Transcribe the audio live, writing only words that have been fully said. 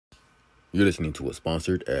You're listening to a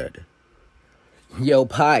sponsored ad. Yo,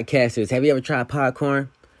 podcasters, have you ever tried Podcorn?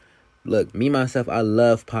 Look, me, myself, I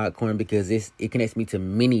love Podcorn because it connects me to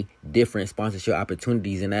many different sponsorship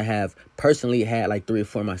opportunities, and I have personally had like 3 or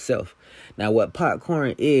 4 myself. Now, what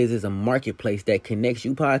Podcorn is a marketplace that connects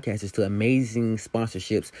you podcasters to amazing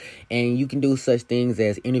sponsorships, and you can do such things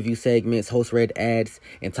as interview segments, host-read ads,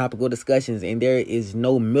 and topical discussions, and there is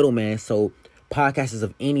no middleman, so podcasters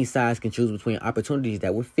of any size can choose between opportunities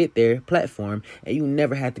that will fit their platform, and you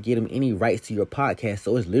never have to give them any rights to your podcast,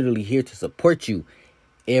 so it's literally here to support you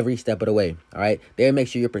every step of the way. All right, they'll make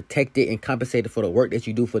sure you're protected and compensated for the work that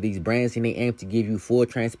you do for these brands, and they aim to give you full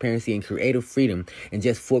transparency and creative freedom and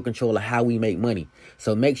just full control of how we make money.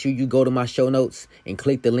 So make sure you go to my show notes and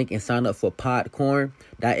click the link and sign up for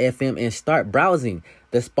podcorn.fm and start browsing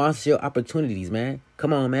the sponsorship opportunities, man.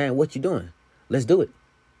 Come on, man, what you doing? Let's do it.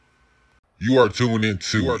 You are tuned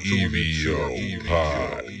into EVO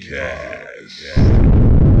Podcast.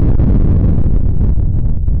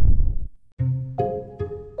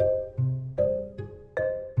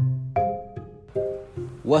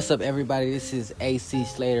 What's up, everybody? This is AC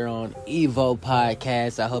Slater on Evo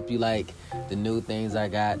Podcast. I hope you like the new things I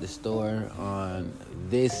got to store on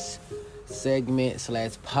this segment /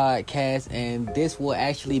 podcast, and this will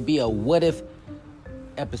actually be a what if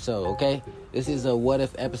episode, okay? This is a what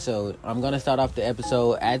if episode. I'm gonna start off the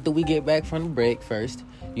episode after we get back from the break first,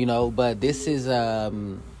 but this is a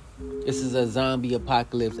zombie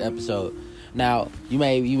apocalypse episode. Now, you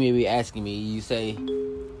may be asking me, you say,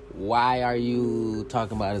 why are you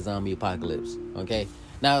talking about a zombie apocalypse? Okay.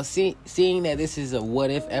 Now, seeing that this is a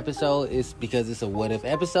what if episode is because it's a what if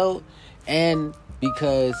episode, and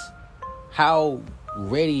because how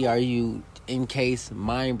ready are you in case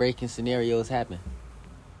mind-breaking scenarios happen?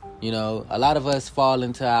 A lot of us fall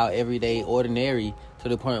into our everyday ordinary to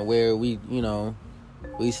the point where we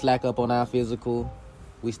slack up on our physical,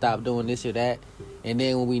 we stop doing this or that, and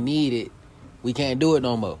then when we need it, we can't do it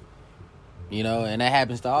no more. And that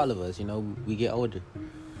happens to all of us, we get older.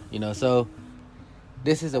 So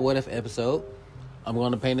this is a what if episode. I'm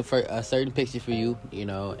going to paint a certain picture for you,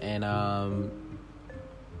 and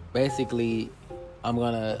basically I'm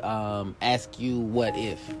going to ask you what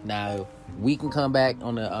if. Now, we can come back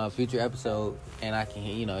on a future episode and I can,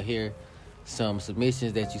 hear some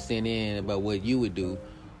submissions that you sent in about what you would do,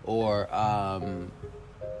 or are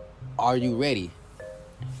you ready?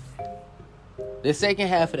 The second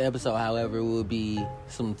half of the episode, however, will be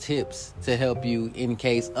some tips to help you in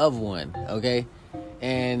case of one, okay?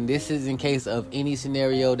 And this is in case of any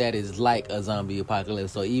scenario that is like a zombie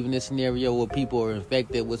apocalypse. So even a scenario where people are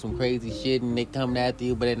infected with some crazy shit and they coming after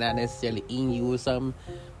you, but they're not necessarily eating you or something.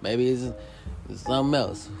 Maybe it's something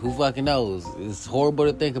else. Who fucking knows? It's horrible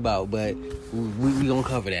to think about, but we gonna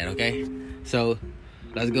cover that, okay? So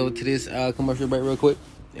let's go to this commercial break real quick,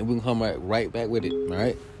 and we can come right back with it, all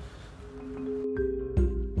right?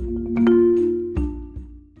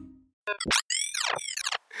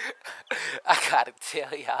 I gotta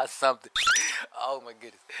tell y'all something. Oh my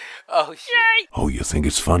goodness. Oh shit. Oh, you think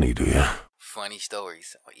it's funny, do you? Funny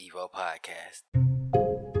stories on Evo Podcast.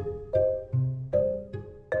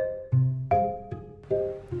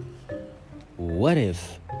 What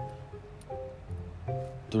if,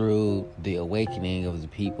 through the awakening of the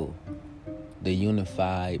people, the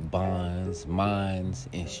unified bonds, minds,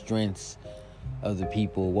 and strengths of the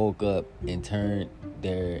people woke up and turned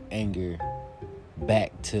their anger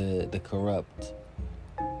back to the corrupt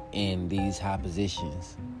in these high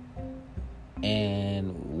positions,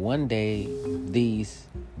 and one day these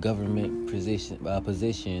government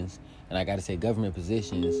positions, and I gotta say government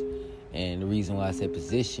positions, and the reason why I said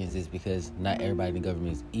positions is because not everybody in the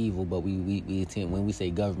government is evil, but we tend, when we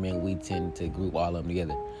say government, we tend to group all of them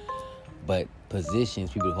together. But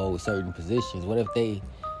positions, people hold certain positions, what if they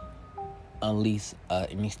unleash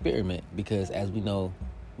an experiment? Because as we know,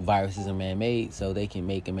 viruses are man-made, so they can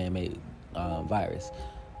make a man-made virus.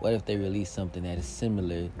 What if they release something that is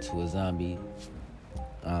similar to a zombie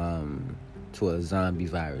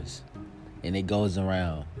virus, and it goes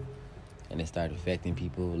around and it starts affecting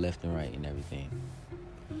people left and right and everything,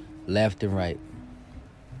 left and right.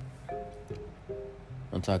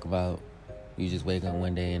 I'm talking about you just wake up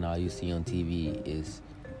one day and all you see on TV is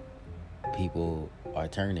people are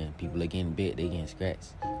turning, people are getting bit, they getting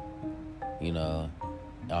scratched.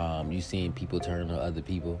 You seeing people turn on other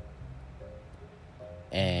people,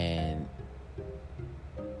 and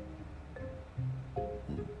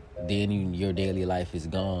then your daily life is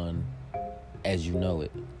gone as you know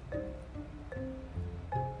it.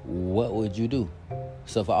 What would you do?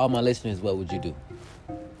 So for all my listeners, what would you do?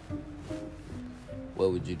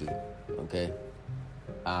 What would you do? Okay.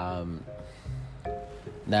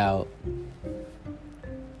 Now,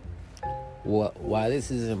 why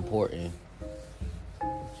this is important,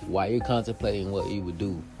 while you're contemplating what you would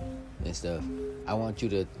do and stuff, I want you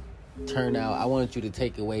to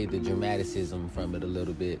take away the dramaticism from it a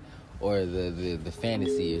little bit, or the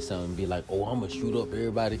fantasy or something. Be like, oh, I'm gonna shoot up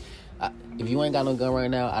everybody. If you ain't got no gun right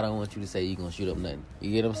now, I don't want you to say you gonna shoot up nothing.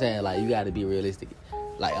 You get what I'm saying? Like, you gotta be realistic.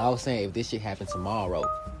 Like I was saying, if this shit happened tomorrow,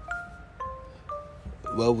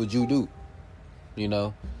 what would you do? You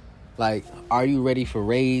know? Like, are you ready for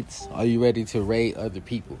raids? Are you ready to raid other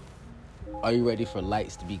people? Are you ready for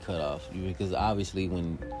lights to be cut off? Because obviously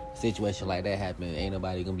when a situation like that happen, ain't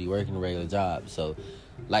nobody gonna be working a regular job. So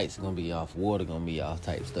lights are gonna be off, water gonna be off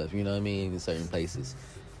type stuff. You know what I mean? In certain places.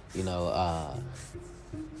 You know,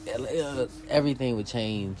 everything would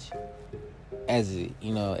change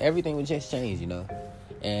everything would just change, you know.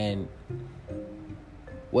 And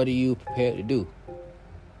what are you prepared to do?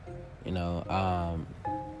 You know,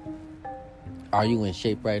 are you in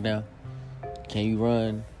shape right now? Can you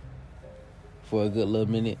run for a good little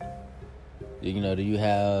minute? You know, do you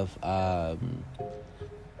have, I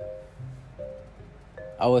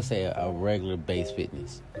would say a regular base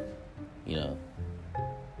fitness, you know?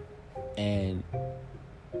 And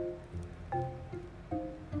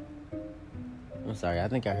I'm sorry, I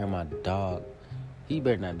think I heard my dog. He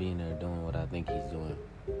better not be in there doing what I think he's doing.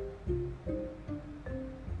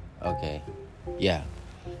 Okay. Yeah.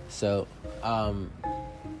 So,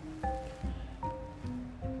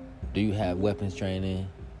 do you have weapons training?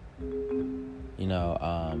 You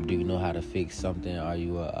know, do you know how to fix something? Are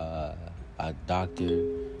you a doctor?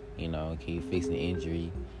 You know, can you fix an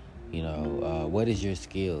injury? You know, what is your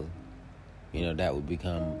skill? You know, that would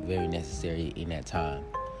become very necessary in that time.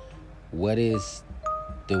 What is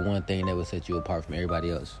the one thing that would set you apart from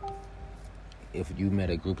everybody else? If you met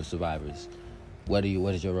a group of survivors, what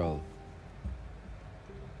is your role?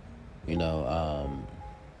 You know,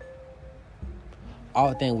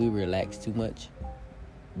 I think we relax too much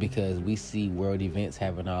because we see world events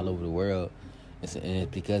happening all over the world, and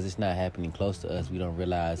it's because it's not happening close to us, we don't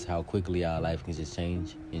realize how quickly our life can just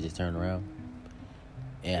change and just turn around,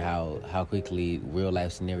 and how quickly real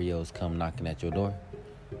life scenarios come knocking at your door.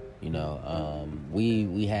 You know,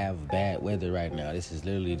 we have bad weather right now. This is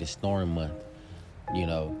literally the storm month. You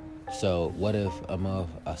know, so what if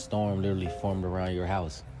a storm literally formed around your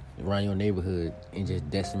house, around your neighborhood, and just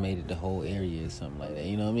decimated the whole area or something like that?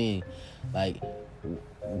 You know what I mean? Like,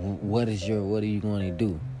 what are you going to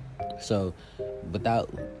do? So,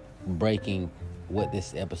 without breaking what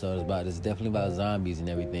this episode is about, it's definitely about zombies and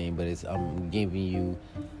everything, but I'm giving you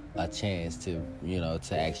a chance to, you know,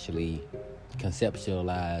 to actually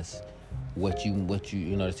conceptualize what you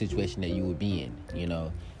know, the situation that you would be in. You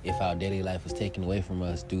know, if our daily life was taken away from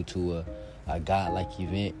us due to a godlike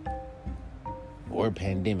event or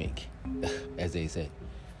pandemic, as they say.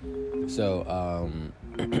 So,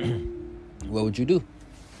 what would you do?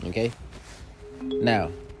 Okay.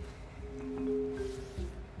 Now,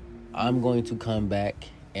 I'm going to come back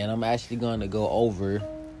and I'm actually going to go over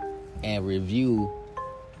and review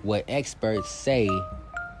what experts say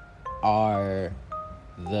are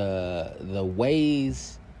the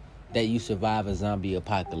ways that you survive a zombie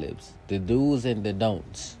apocalypse, the do's and the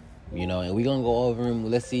don'ts, you know, and we're gonna go over them.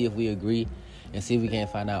 Let's see if we agree and see if we can't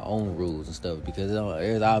find our own rules and stuff, because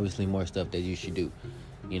there's obviously more stuff that you should do,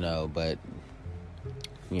 you know, but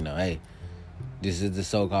you know, hey, this is the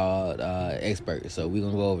so-called expert, so we're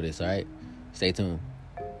gonna go over this. All right, stay tuned.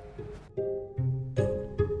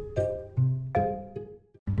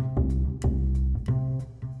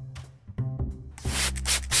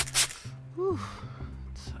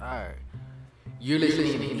 You're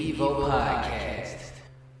listening to the Evo Podcast.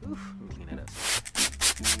 Oof, let me clean that up.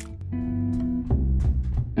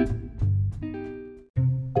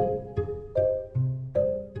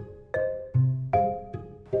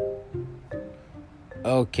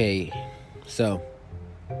 Okay, so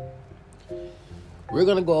we're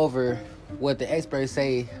gonna go over what the experts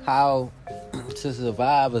say how to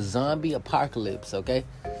survive a zombie apocalypse. Okay,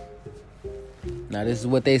 now this is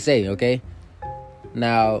what they say. Okay,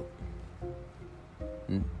 now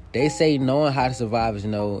they say knowing how to survive is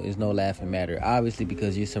no laughing matter. Obviously,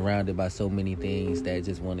 because you're surrounded by so many things that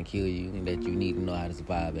just want to kill you, and that you need to know how to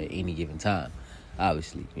survive at any given time.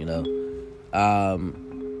 Obviously, you know,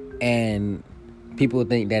 and people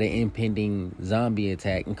think that an impending zombie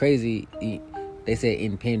attack, and crazy, they say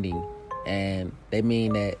impending, and they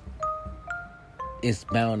mean that it's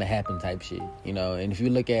bound to happen type shit, you know. And if you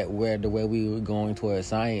look at the way we were going towards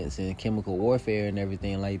science and chemical warfare and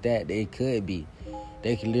everything like that, it could be.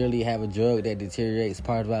 They can literally have a drug that deteriorates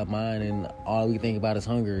part of our mind, and all we think about is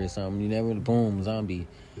hunger or something. You never, boom, zombie.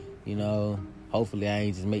 You know, hopefully I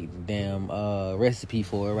ain't just make the damn recipe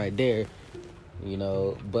for it right there. You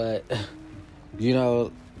know, but, you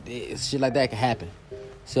know, shit like that can happen.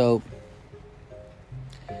 So,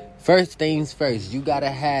 first things first, you gotta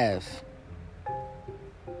have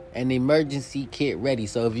an emergency kit ready.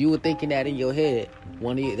 So if you were thinking that in your head,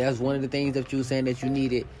 that's one of the things that you were saying that you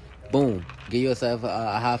needed. Boom, give yourself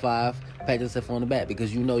a high five, pat yourself on the back,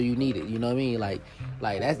 because you know you need it. You know what I mean? Like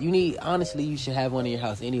that's, you need, honestly, you should have one in your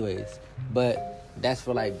house anyways. But that's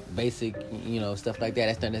for like basic, you know, stuff like that.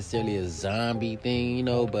 That's not necessarily a zombie thing, you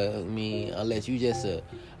know. But I mean, unless you just a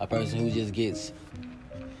person who just gets,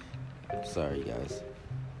 sorry guys,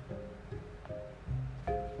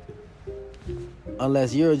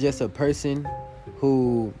 unless you're just a person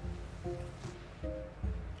who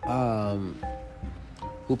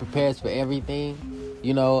prepares for everything,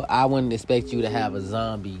 you know, I wouldn't expect you to have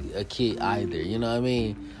a kit either. You know what I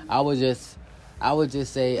mean? I would just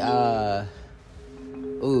say,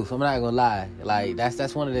 oof, I'm not gonna lie. Like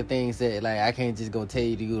that's one of the things that, like, I can't just go tell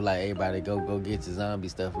you to do, like, everybody go get your zombie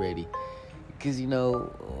stuff ready. Cause, you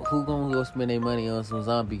know, who gonna go spend their money on some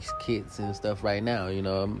zombie kits and stuff right now? You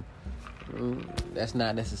know, that's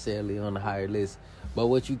not necessarily on the higher list. But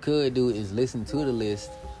what you could do is listen to the list,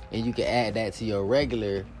 and you can add that to your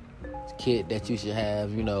regular kit that you should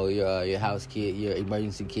have, you know, your house kit, your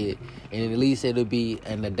emergency kit, and at least it'll be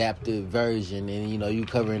an adaptive version, and, you know, you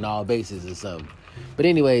covering all bases or something. But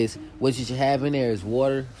anyways, what you should have in there is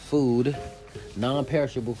water, food,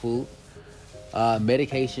 non-perishable food,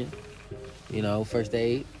 medication, you know, first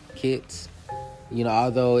aid kits. You know,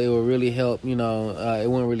 although it will really help, you know, it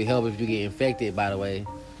wouldn't really help if you get infected, by the way.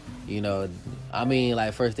 You know, I mean,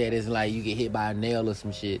 like, first aid isn't like you get hit by a nail or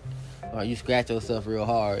some shit, or you scratch yourself real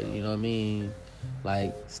hard, you know what I mean?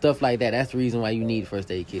 Like, stuff like that. That's the reason why you need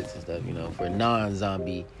first aid kits and stuff, you know, for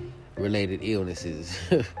non-zombie related illnesses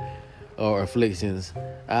or afflictions.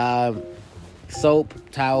 Soap,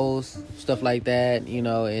 towels, stuff like that, you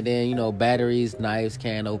know, and then, you know, batteries, knives,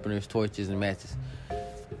 can openers, torches, and matches.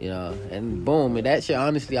 You know, and boom, and that should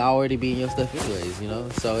honestly already be in your stuff anyways, you know.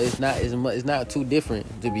 So it's not too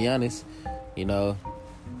different, to be honest. You know,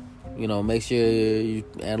 make sure you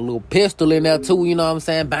add a little pistol in there too, you know what I'm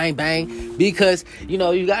saying? Bang, bang. Because, you know,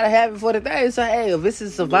 you gotta have it for the thing. So, hey, if it's a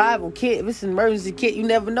survival kit, if it's an emergency kit, you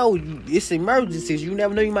never know. It's emergencies. You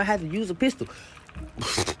never know, you might have to use a pistol.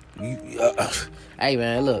 Hey,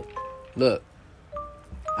 man, look.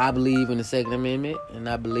 I believe in the Second Amendment, and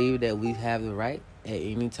I believe that we have the right at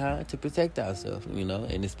any time to protect ourselves, you know,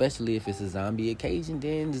 and especially if it's a zombie occasion,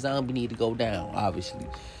 then the zombie need to go down, obviously.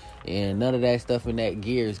 And none of that stuff in that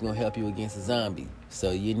gear is going to help you against a zombie.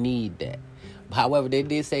 So you need that. However, they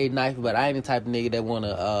did say knife, but I ain't the type of nigga that want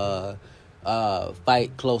to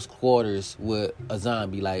fight close quarters with a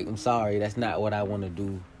zombie. Like, I'm sorry, that's not what I want to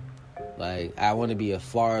do. Like, I want to be as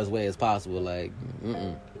far away as possible. Like,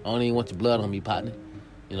 I don't even want your blood on me, partner.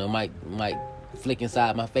 You know, might flick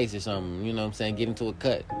inside my face or something, you know what I'm saying, get into a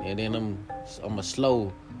cut, and then I'm a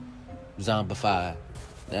slow zombify.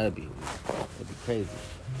 That'd be crazy.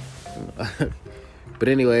 But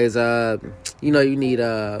anyways, you know, you need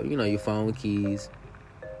you know, your phone, keys,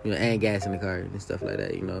 you know, and gas in the car and stuff like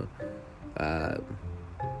that, you know.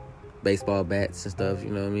 Baseball bats and stuff,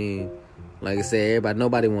 you know what I mean? Like I said,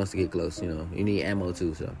 nobody wants to get close, you know. You need ammo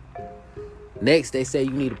too, so. Next, they say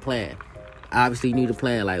you need a plan. Obviously, you need a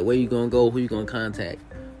plan, like where you gonna go, who you gonna contact,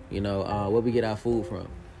 you know, where we get our food from,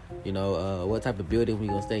 you know, what type of building we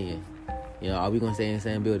gonna stay in, you know, are we gonna stay in the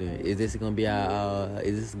same building, is this gonna be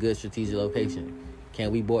is this a good strategic location,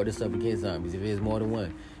 can we board this up against zombies if there's more than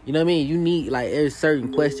one, you know what I mean? You need, like, there's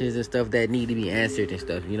certain questions and stuff that need to be answered and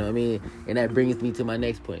stuff, you know what I mean? And that brings me to my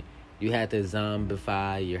next point. You have to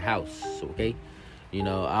zombify your house, okay? You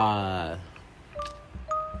know,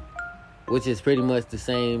 which is pretty much the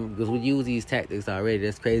same, because we use these tactics already.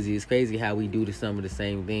 That's crazy. It's crazy how we do some of the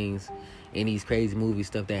same things in these crazy movie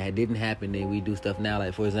stuff that didn't happen, and we do stuff now.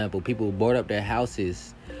 Like, for example, people board up their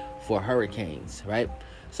houses for hurricanes, right?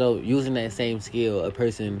 So using that same skill, a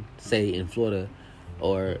person, say in Florida,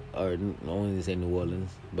 or I won't say New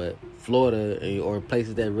Orleans, but Florida, or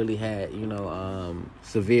places that really had, you know,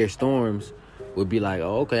 severe storms, would be like,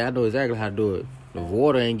 oh, okay, I know exactly how to do it. If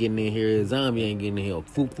water ain't getting in here, zombie ain't getting in here.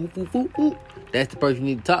 Foop, foop, foop, foop, foop. That's the person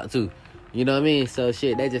you need to talk to. You know what I mean? So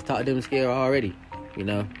shit, they just taught them skill already. You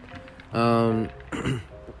know,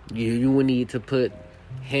 you would need to put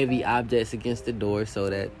heavy objects against the door so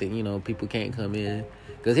that people can't come in.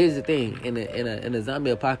 Because here's the thing, in a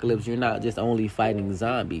zombie apocalypse, you're not just only fighting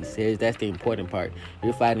zombies. That's the important part.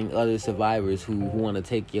 You're fighting other survivors who want to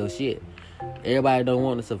take your shit. Everybody don't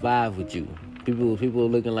want to survive with you. People are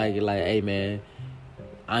looking like, hey man,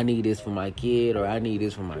 I need this for my kid, or I need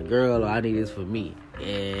this for my girl, or I need this for me.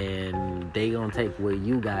 And they gonna take what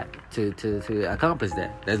you got to accomplish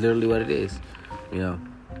that. That's literally what it is.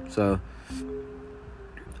 So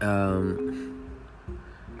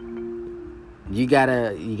you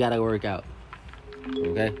gotta work out.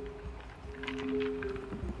 Okay?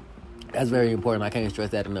 That's very important. I can't stress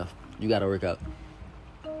that enough. You gotta work out.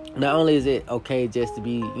 Not only is it okay just to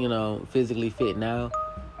be, physically fit now,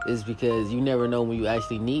 it's because you never know when you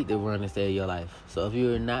actually need to run and save your life. So if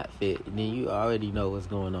you're not fit, then you already know what's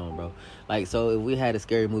going on, bro. Like, so if we had a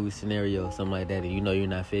scary movie scenario or something like that, and you're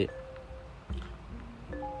not fit,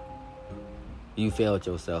 you failed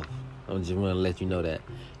yourself. I'm just want to let you know that.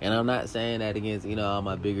 And I'm not saying that against, all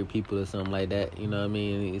my bigger people or something like that. You know what I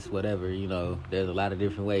mean? It's whatever, There's a lot of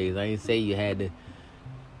different ways. I ain't say you had to,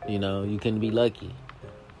 you couldn't be lucky.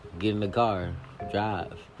 Get in the car,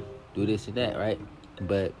 drive, do this and that, right?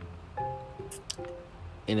 But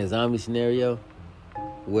in a zombie scenario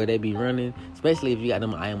where they be running, especially if you got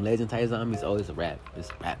them I Am Legend type zombies, it's a wrap. It's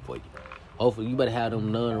a wrap for you. Hopefully, you better have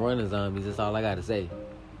them non-running zombies. That's all I got to say.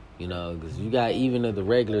 Because you got even the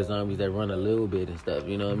regular zombies that run a little bit and stuff.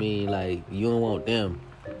 You know what I mean? Like, you don't want them.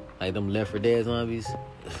 Like them Left 4 Dead zombies.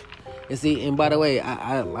 And see, and by the way,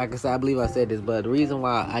 I like I said, I believe I said this, but the reason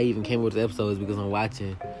why I even came with this episode is because I'm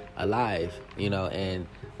watching Alive, and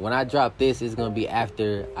when I drop this, it's gonna be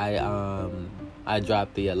after I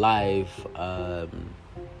drop the Alive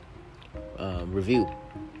review.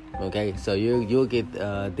 Okay, so you'll get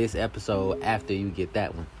this episode after you get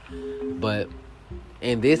that one. But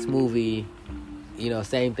in this movie,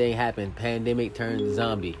 same thing happened. Pandemic turned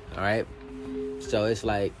zombie. All right, so it's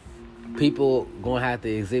like people gonna have to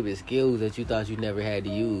exhibit skills that you thought you never had to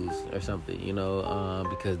use or something,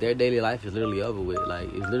 because their daily life is literally over with. Like,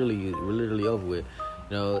 it's literally over with.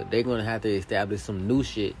 They're gonna have to establish some new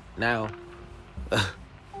shit now.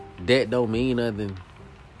 That don't mean nothing.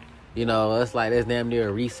 It's like that's damn near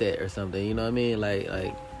a reset or something. You know what I mean? Like.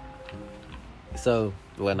 So,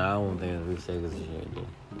 well, no, I don't think it's a reset because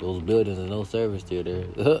those buildings and no service still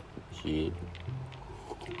there. Shit.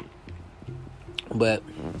 But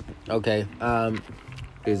okay,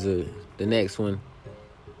 here's the next one.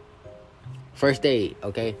 First aid,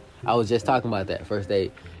 okay? I was just talking about that, first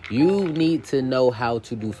aid. You need to know how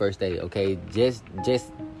to do first aid, okay? Just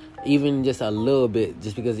even just a little bit,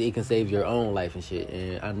 just because it can save your own life and shit.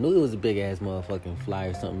 And I knew it was a big ass motherfucking fly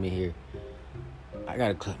or something in here. I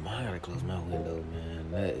gotta close my window,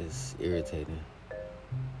 man. That is irritating.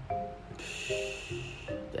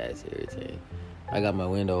 That's irritating. I got my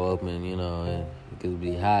window open, and it could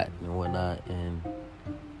be hot and whatnot, and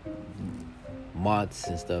moths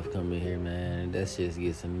and stuff come in here, man. That shit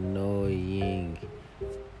gets annoying.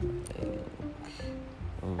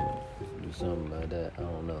 Do something about that. I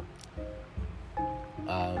don't know.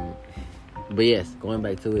 But yes, going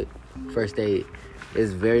back to it, first aid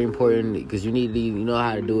is very important because you need to know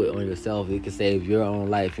how to do it on yourself. It can save your own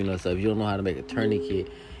life, So if you don't know how to make a tourniquet,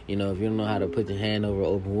 if you don't know how to put your hand over an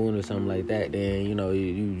open wound or something like that, then you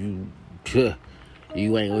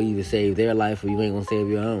ain't gonna either save their life or you ain't gonna save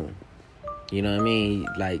your own. You know what I mean?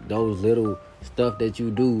 Like, those little stuff that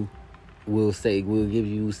you do will give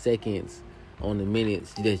you seconds on the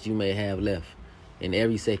minutes that you may have left, and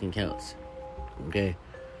every second counts. Okay.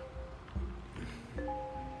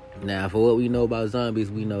 Now, for what we know about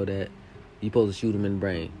zombies, we know that you're supposed to shoot them in the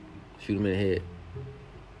brain, shoot them in the head.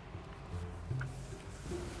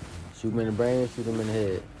 Shoot them in the brain, shoot them in the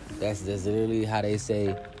head. That's literally how they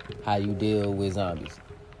say how you deal with zombies.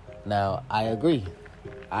 Now, I agree.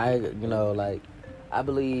 I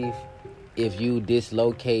believe if you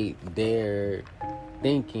dislocate their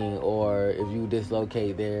thinking, or if you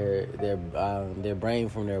dislocate their brain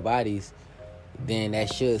from their bodies, then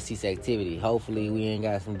that should cease activity. Hopefully, we ain't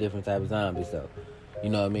got some different type of zombies, though. You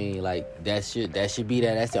know what I mean? Like, that should be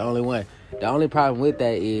that. That's the only one. The only problem with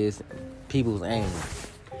that is people's aim.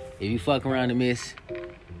 If you fuck around and miss,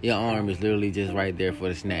 your arm is literally just right there for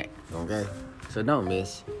the snack. Okay? So don't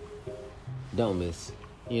miss. Don't miss.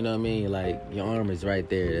 You know what I mean? Like, your arm is right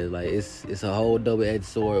there. Like, it's a whole double-edged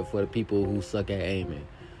sword for the people who suck at aiming.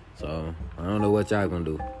 So, I don't know what y'all gonna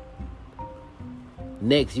do.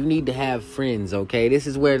 Next, you need to have friends, okay? This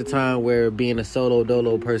is where the time where being a solo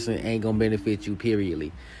dolo person ain't gonna benefit you,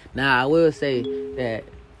 periodly. Now, I will say that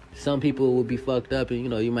some people will be fucked up,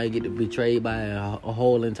 and you might get betrayed by a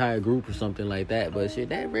whole entire group or something like that. But shit,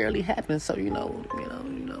 that rarely happens. So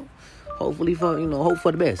hopefully hope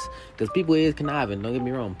for the best, because people is conniving. Don't get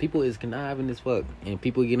me wrong, people is conniving as fuck, and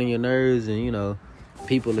people get on your nerves, and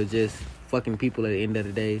people are just fucking people at the end of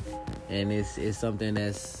the day, and it's something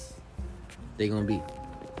that's they gonna be.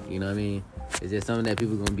 You know what I mean? It's just something that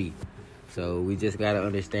people gonna be. So we just gotta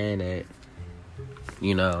understand that,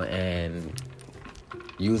 and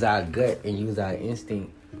use our gut and use our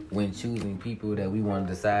instinct when choosing people that we want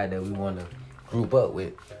to decide that we want to group up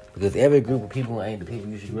with. Because every group of people ain't the people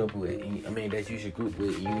you should group with. That you should group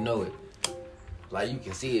with, and it. Like, you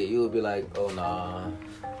can see it. You'll be like, oh, nah,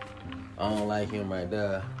 I don't like him right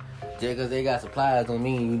there. Just because they got supplies don't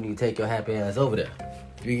mean you need to take your happy ass over there.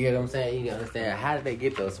 You get what I'm saying? You can understand, how did they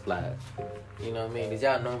get those supplies? You know what I mean? Did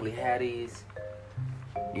y'all normally have these?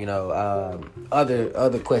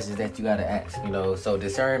 Other questions that you gotta ask. So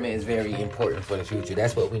discernment is very important for the future.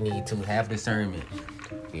 That's what we need to have, discernment.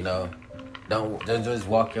 Don't just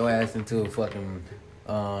walk your ass into a fucking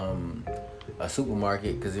a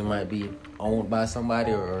supermarket because it might be owned by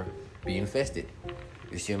somebody or be infested.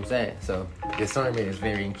 You see what I'm saying? So discernment is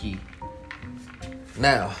very key.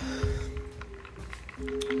 Now,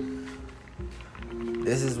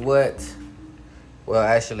 this is what. Well,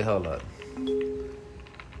 actually, hold up.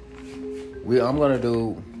 I'm gonna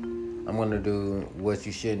do what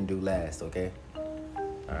you shouldn't do last. Okay. All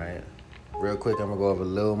right. Real quick, I'm gonna go over a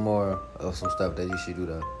little more of some stuff that you should do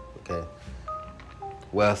though. Okay.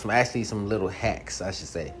 Well, some little hacks, I should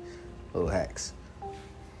say. Little hacks.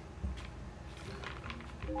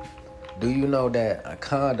 Do you know that a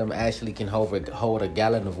condom actually can hold a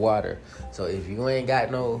gallon of water? So if you don't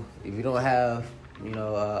have,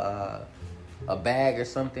 a bag or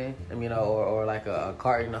something, or like a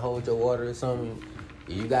carton to hold your water or something,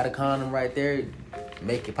 you got a condom right there,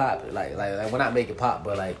 make it pop. Like well, not make it pop,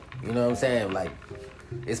 but like, you know what I'm saying? Like,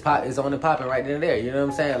 it's only popping right there. You know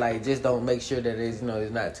what I'm saying? Like, just don't make sure that it's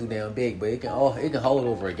not too damn big, but it can hold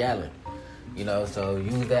over a gallon. So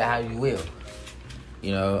use that how you will.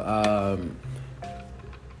 You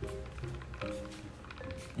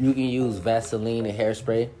can use Vaseline and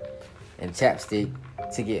hairspray and chapstick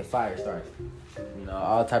to get fire started.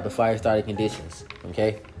 All type of fire started conditions.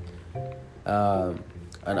 Okay. An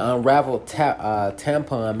unraveled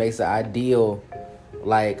tampon makes an ideal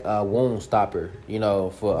wound stopper.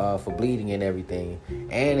 For bleeding and everything,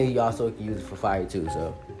 and you also can use it for fire too.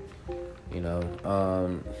 So,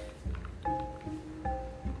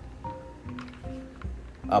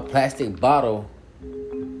 a plastic bottle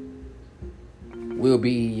will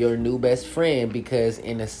be your new best friend, because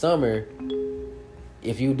in the summer,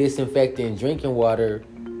 if you disinfecting drinking water,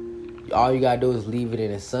 all you gotta do is leave it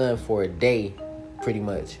in the sun for a day, pretty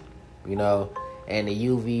much, and the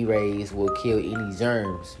UV rays will kill any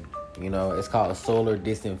germs. It's called solar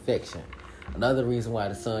disinfection. Another reason why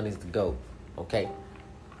the sun is the GOAT, okay?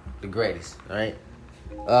 The greatest, all right?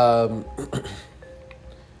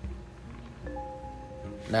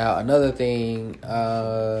 Now, another thing,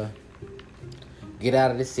 get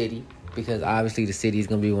out of the city, because obviously the city is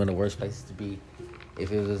going to be one of the worst places to be if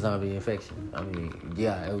it was a zombie infection.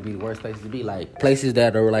 It would be the worst places to be. Like, places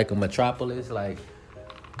that are like a metropolis, like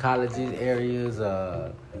colleges areas,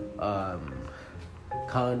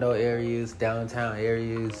 condo areas, downtown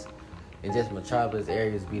areas, and just metropolis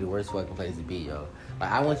areas be the worst fucking place to be, yo.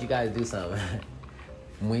 Like, I want you guys to do something.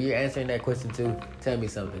 When you're answering that question too, tell me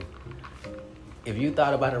something. If you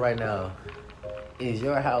thought about it right now, is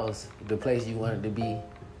your house the place you want it to be?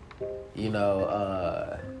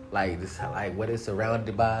 What it's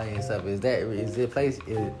surrounded by and stuff. Is it place?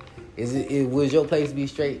 Would your place be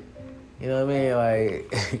straight? You know what I mean?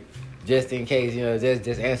 Like, just in case,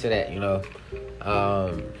 just answer that.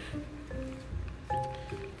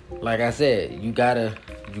 Like I said, you gotta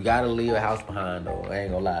leave your house behind though. I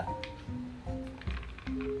ain't gonna lie.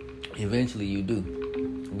 Eventually you do,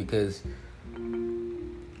 because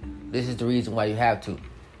this is the reason why you have to.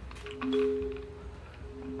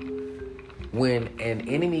 When an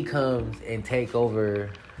enemy comes and take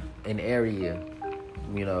over an area,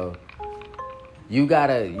 you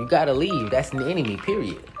gotta leave. That's an enemy,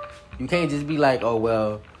 period. You can't just be like, oh,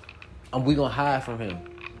 well, we gonna hide from him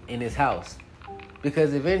in his house.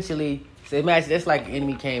 Because eventually, so imagine that's like an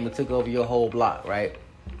enemy came and took over your whole block, right?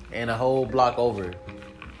 And a whole block over.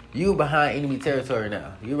 You behind enemy territory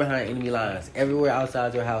now. You behind enemy lines. Everywhere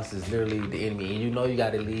outside your house is literally the enemy, and you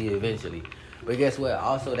gotta leave eventually. But guess what?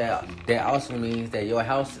 Also, that also means that your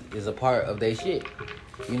house is a part of their shit.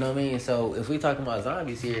 You know what I mean? So if we talking about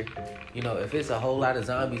zombies here, you know, if it's a whole lot of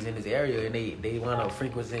zombies in this area and they wind up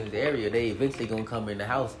frequenting this area, they eventually gonna come in the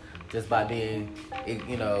house just by being,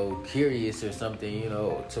 you know, curious or something, you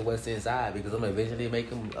know, to what's inside, because I'm gonna eventually make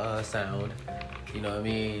them sound. You know what I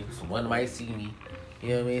mean? Someone might see me. You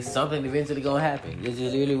know what I mean? Something eventually gonna happen. It's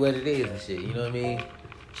just literally what it is and shit. You know what I mean?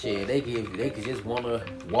 Shit, they could just wanna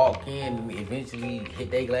walk in and eventually hit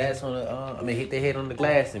their glass on the, hit their head on the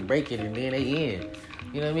glass and break it, and then they in.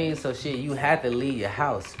 You know what I mean? So shit, you have to leave your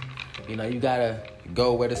house. You know, you gotta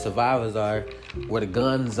go where the survivors are, where the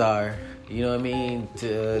guns are. You know what I mean?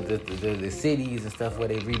 To the cities and stuff where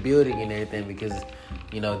they're rebuilding and everything, because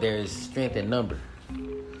you know there's strength in number.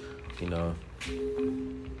 You know,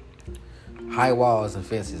 high walls and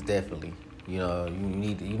fences definitely. You know,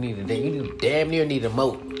 you damn near need a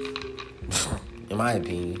moat, in my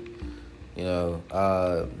opinion. You know,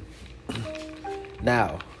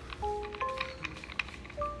 now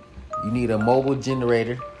you need a mobile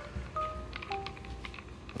generator.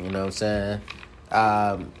 You know what I'm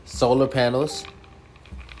saying? Solar panels,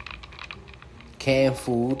 canned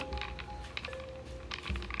food,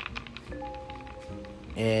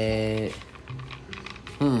 and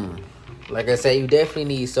like I say, you definitely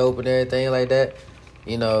need soap and everything like that.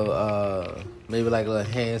 You know, maybe like a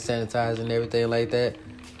little hand sanitizer and everything like that.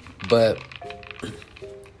 But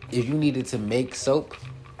if you needed to make soap,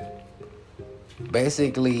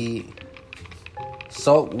 basically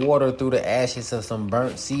soak water through the ashes of some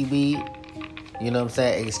burnt seaweed. You know what I'm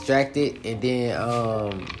saying? Extract it, and then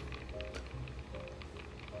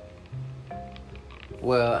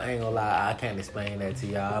well, I ain't gonna lie, I can't explain that to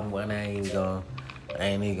y'all. I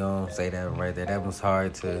ain't even gonna say that right there. That was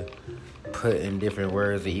hard to put in different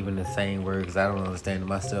words or even the same word, because I don't understand it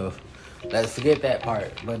myself. Let's forget that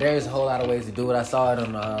part. But there's a whole lot of ways to do it. I saw it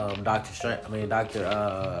on not Doctor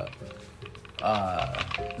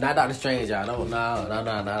Strange, y'all. No,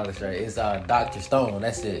 not Doctor Strange. It's Dr. Stone.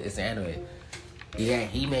 That's it. It's an anime. Yeah,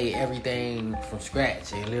 he made everything from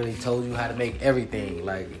scratch and literally told you how to make everything.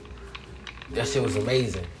 Like, that shit was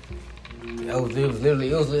amazing. It was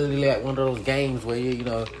literally like one of those games where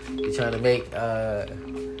you're trying to make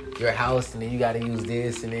your house, and then you got to use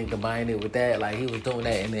this and then combine it with that. Like, he was doing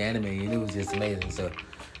that in the anime, and it was just amazing. So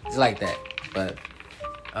it's like that. But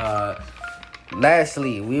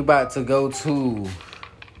lastly, we about to go to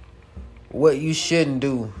what you shouldn't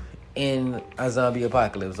do in a zombie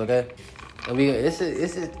apocalypse. Okay,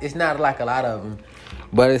 it's not like a lot of them,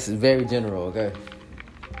 but it's very general. Okay,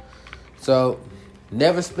 so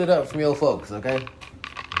never split up from your folks. Okay,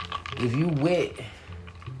 if you with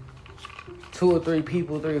 2 or 3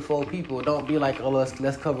 people, 3 or 4 people, don't be like, oh,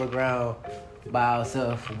 let's cover ground by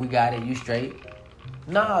ourselves. We got it. You straight?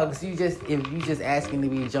 Nah, cause if you just asking to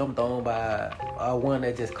be jumped on by one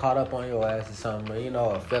that just caught up on your ass or something,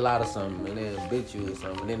 or fell out of something and then bit you or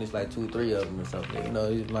something, and then it's like 2 or 3 of them or something.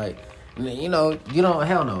 It's like, you don't,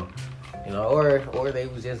 hell no, or they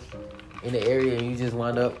was just in the area and you just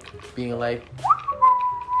wind up being like,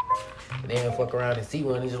 and then fuck around and see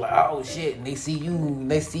one and just like, oh shit, and they see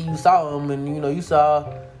you saw them, and you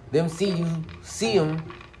saw them see them,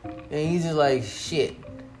 and you just like, shit.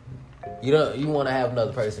 You want to have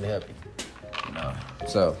another person to help you.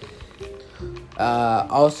 So,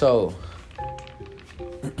 also,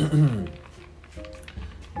 do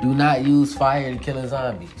not use fire to kill a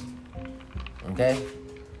zombie. Okay?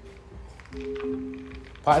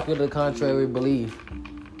 Popular contrary belief,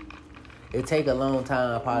 it take a long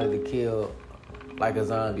time probably to kill like a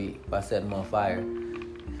zombie by setting them on fire,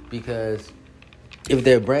 because if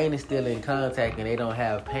their brain is still in contact and they don't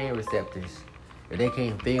have pain receptors, if they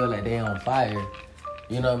can't feel that they're on fire,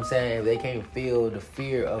 you know what I'm saying? If they can't feel the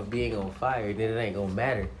fear of being on fire, then it ain't gonna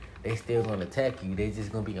matter. They still gonna attack you. They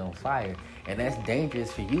just gonna be on fire. And that's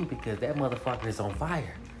dangerous for you, because that motherfucker is on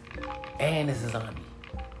fire. And it's a zombie.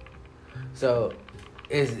 So,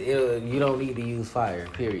 you don't need to use fire,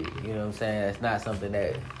 period. You know what I'm saying? That's not something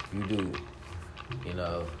that you do.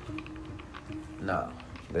 No,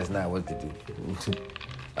 that's not what to do.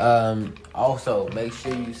 Also, make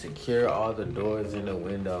sure you secure all the doors and the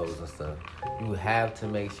windows and stuff. You have to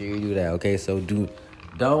make sure you do that, okay? So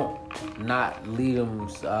don't not leave them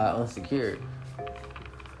unsecured.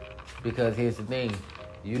 Because here's the thing.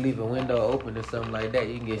 You leave a window open or something like that,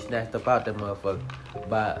 you can get snatched up out that motherfucker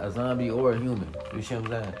by a zombie or a human. You see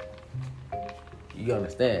what I'm saying? You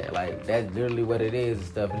understand? Like, that's literally what it is and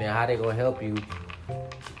stuff. And then how they gonna help you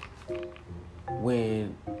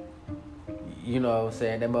when, you know what I'm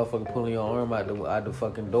saying, that motherfucker pulling your arm out the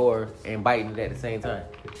fucking door and biting it at the same time.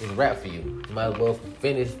 It's a wrap for you. You might as well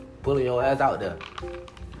finish pulling your ass out there.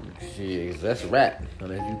 shit, that's a wrap.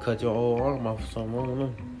 Unless you cut your whole arm off or something, I don't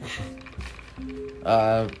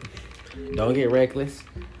know. Don't get reckless.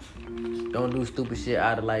 Don't do stupid shit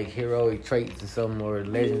out of like heroic traits or something, or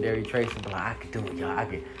legendary traits and be like, I can do it, y'all.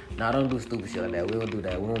 Nah, don't do stupid shit like that. We don't do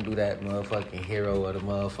that. We don't do that motherfucking hero of the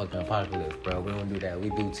motherfucking apocalypse, bro. We don't do that. We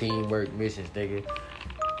do teamwork missions, nigga.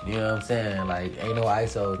 You know what I'm saying? Like, ain't no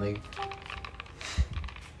ISOs, nigga.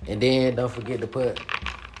 And then don't forget to put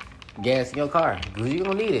gas in your car, because you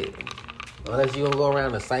gonna need it. Unless you gonna go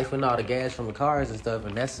around and siphon all the gas from the cars and stuff,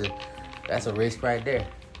 and that's a risk right there.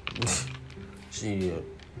 Shit.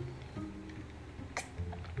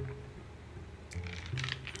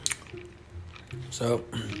 So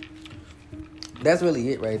that's really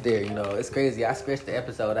it right there. You know, it's crazy. I scratched the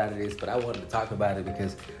episode out of this, but I wanted to talk about it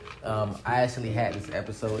because I actually had this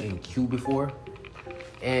episode in queue before,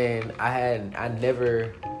 and I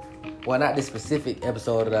never, well, not this specific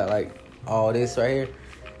episode that like all this right here.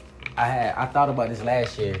 I thought about this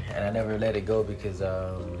last year, and I never let it go because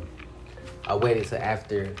I waited till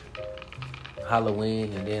after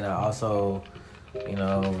Halloween, and then I also, you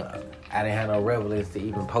know, I didn't have no relevance to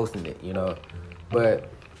even posting it, you know. But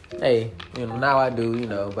hey, you know, now I do, you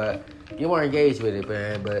know, but get more engaged with it,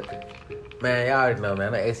 man. But man, y'all already know, man.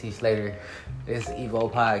 I'm AC Slater. This is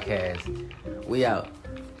Evo Podcast. We out.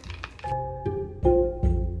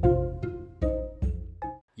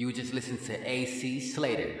 You just listened to AC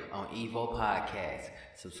Slater on Evo Podcast.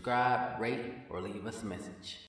 Subscribe, rate, or leave us a message.